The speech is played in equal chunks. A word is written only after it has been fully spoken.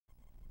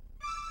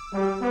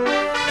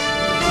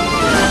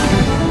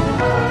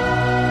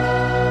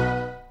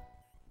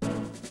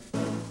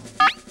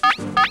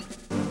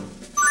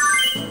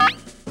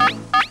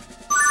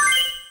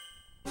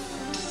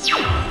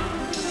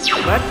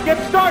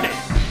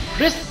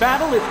This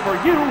battle is for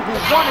you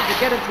who wanted to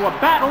get into a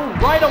battle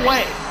right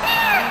away.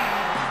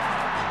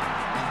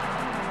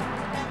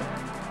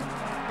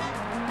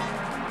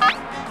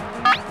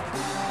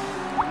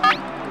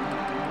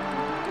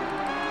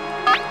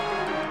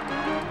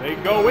 They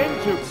go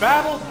into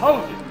battle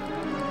poses.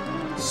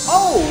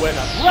 Oh, an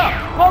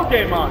abrupt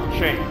Pokemon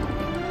change.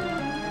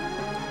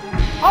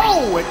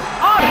 Oh, it's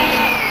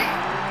Odyssey.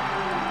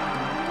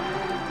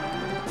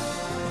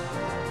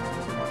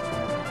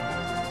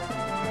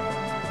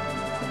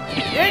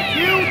 It's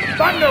you,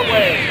 Thunder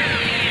Wave.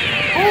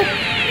 Oop,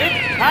 it's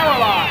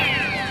paralyzed.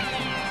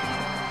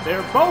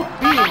 They're both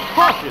being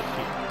cautious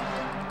here.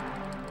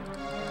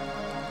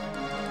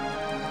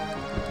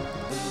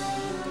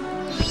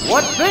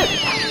 What's this?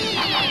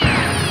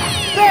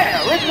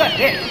 There, it's a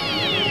hit.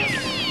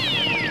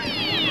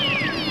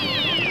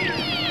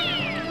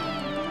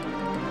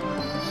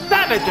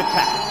 Savage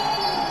attack.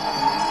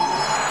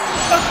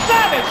 A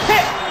savage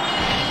hit.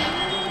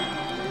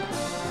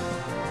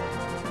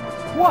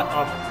 What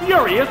a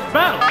furious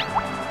battle!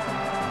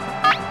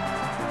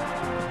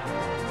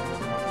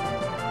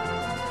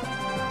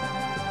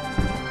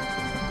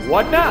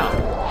 What now?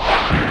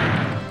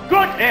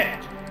 Good hit!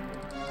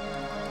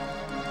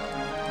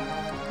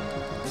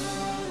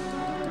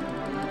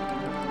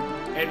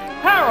 It's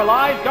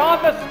paralyzed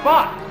on the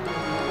spot!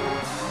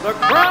 The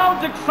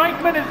crowd's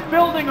excitement is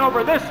building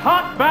over this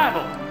hot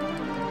battle!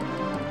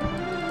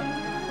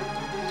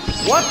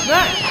 What's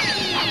next?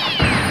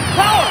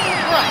 Power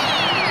strike!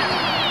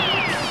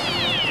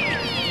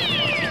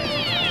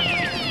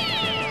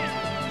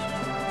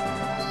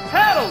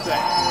 Paddle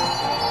Dance!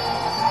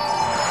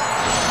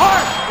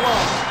 Harsh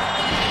blow!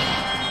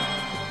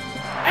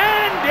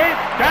 And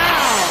it's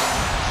down!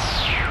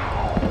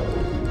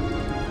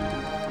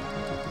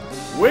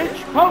 Which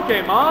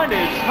Pokemon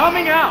is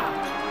coming out?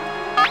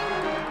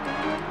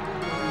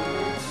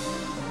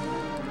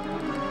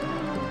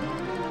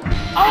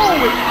 Oh,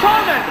 it's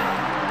Charmander!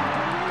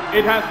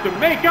 It has to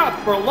make up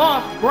for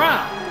lost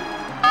ground.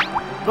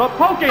 The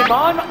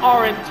Pokemon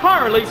are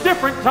entirely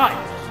different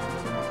types.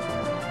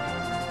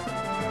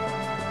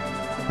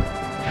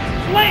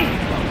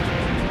 Flamethrower!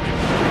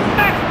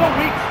 That's the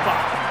weak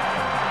spot!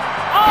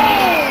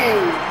 Oh!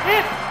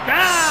 It's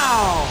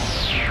down!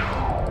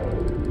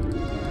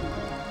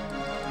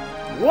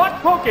 What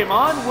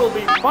Pokemon will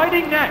be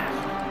fighting next?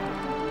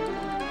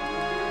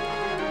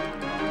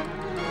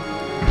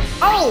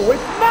 Oh,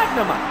 it's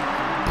Magnemite!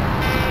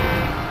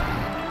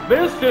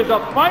 This is a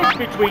fight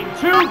between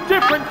two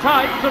different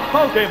types of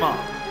Pokemon.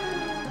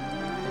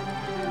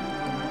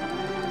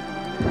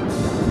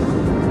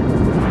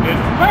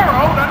 It's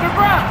burrowed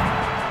underground!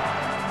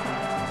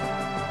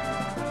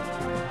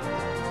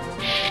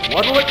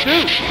 What'll it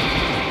do?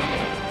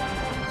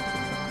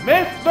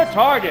 Miss the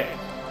target!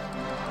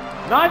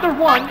 Neither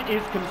one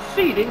is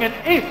conceding an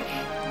inch.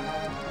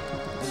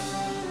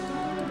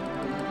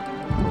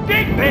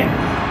 Dig this!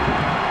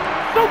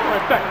 Super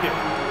effective!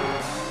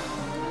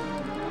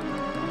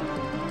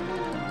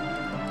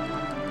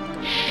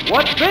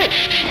 What's this?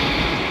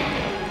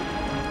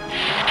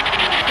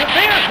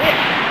 Severe hit!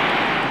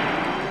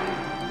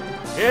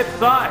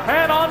 It's a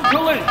head-on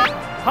collision.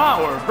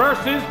 Power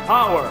versus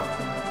power.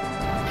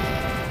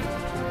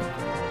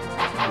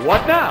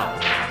 What now?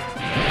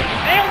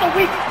 Nail the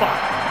weak spot!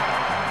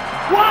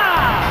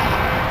 Wow!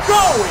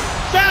 Going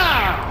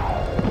down!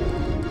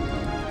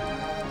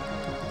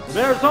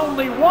 There's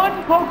only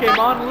one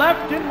Pokemon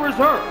left in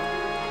reserve.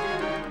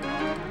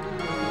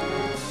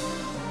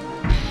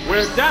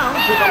 We're down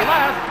to the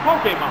last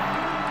Pokemon.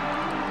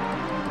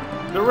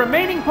 The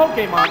remaining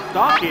Pokemon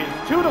stock is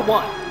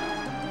 2-1.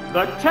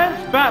 The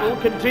tense battle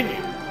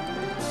continues.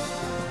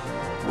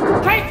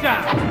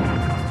 Takedown!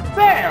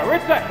 There,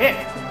 it's a hit!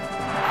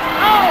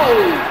 Oh!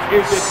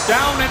 Is it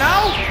down and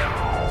out?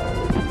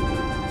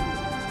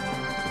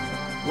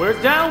 We're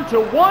down to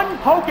one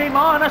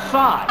Pokemon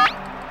aside.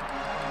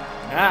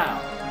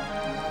 Now.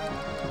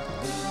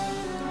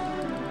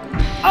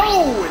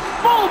 Oh, it's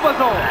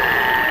Bulbasaur!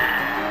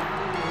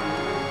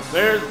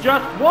 There's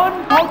just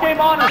one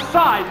Pokemon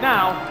aside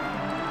now.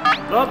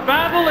 The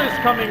battle is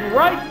coming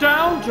right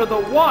down to the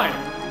wire.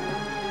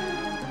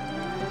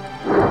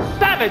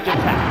 Savage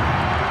attack!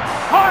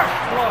 Harsh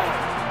blow!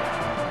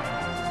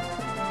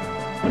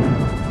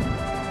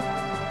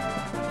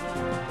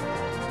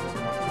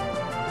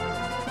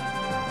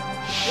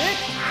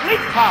 It's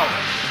sleep power!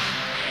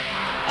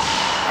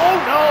 Oh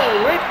no,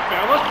 it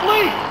fell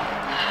asleep!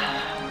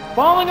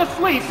 Falling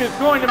asleep is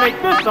going to make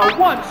this a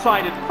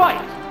one-sided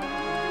fight.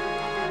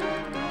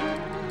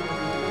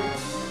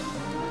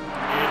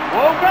 It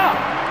woke up!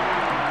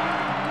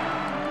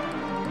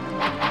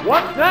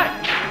 What's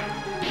next?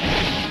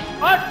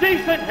 A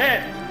decent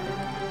hit!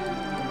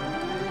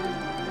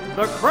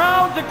 The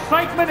crowd's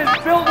excitement is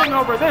building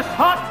over this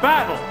hot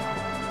battle.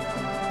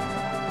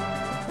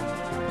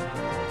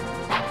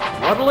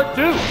 What'll it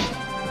do?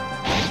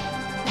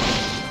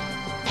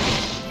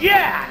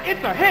 Yeah,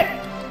 it's a hit!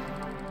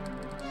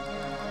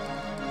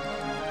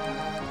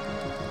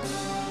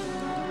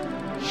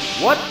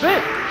 What's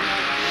this?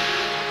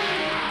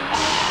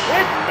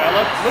 It fell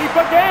fell asleep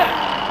again.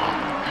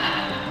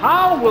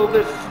 How will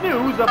this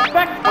snooze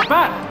affect the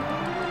battle?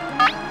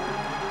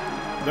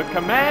 The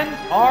commands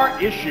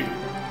are issued.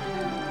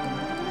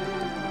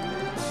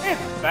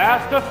 It's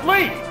fast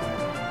asleep.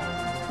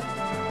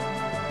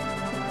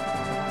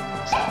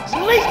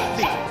 Sleep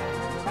seat.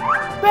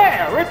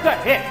 There, it's a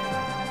hit.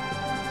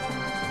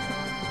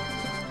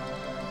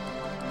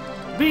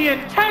 The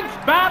intense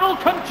battle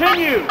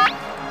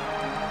continues.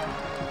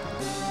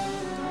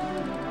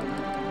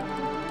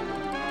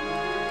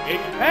 It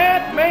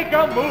can't make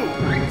a move.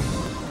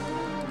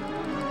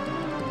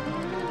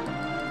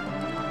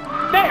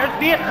 There's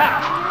the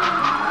attack.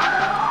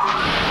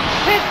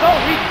 Hit the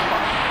weak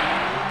spot.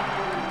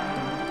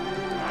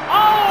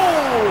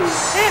 Oh!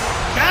 It's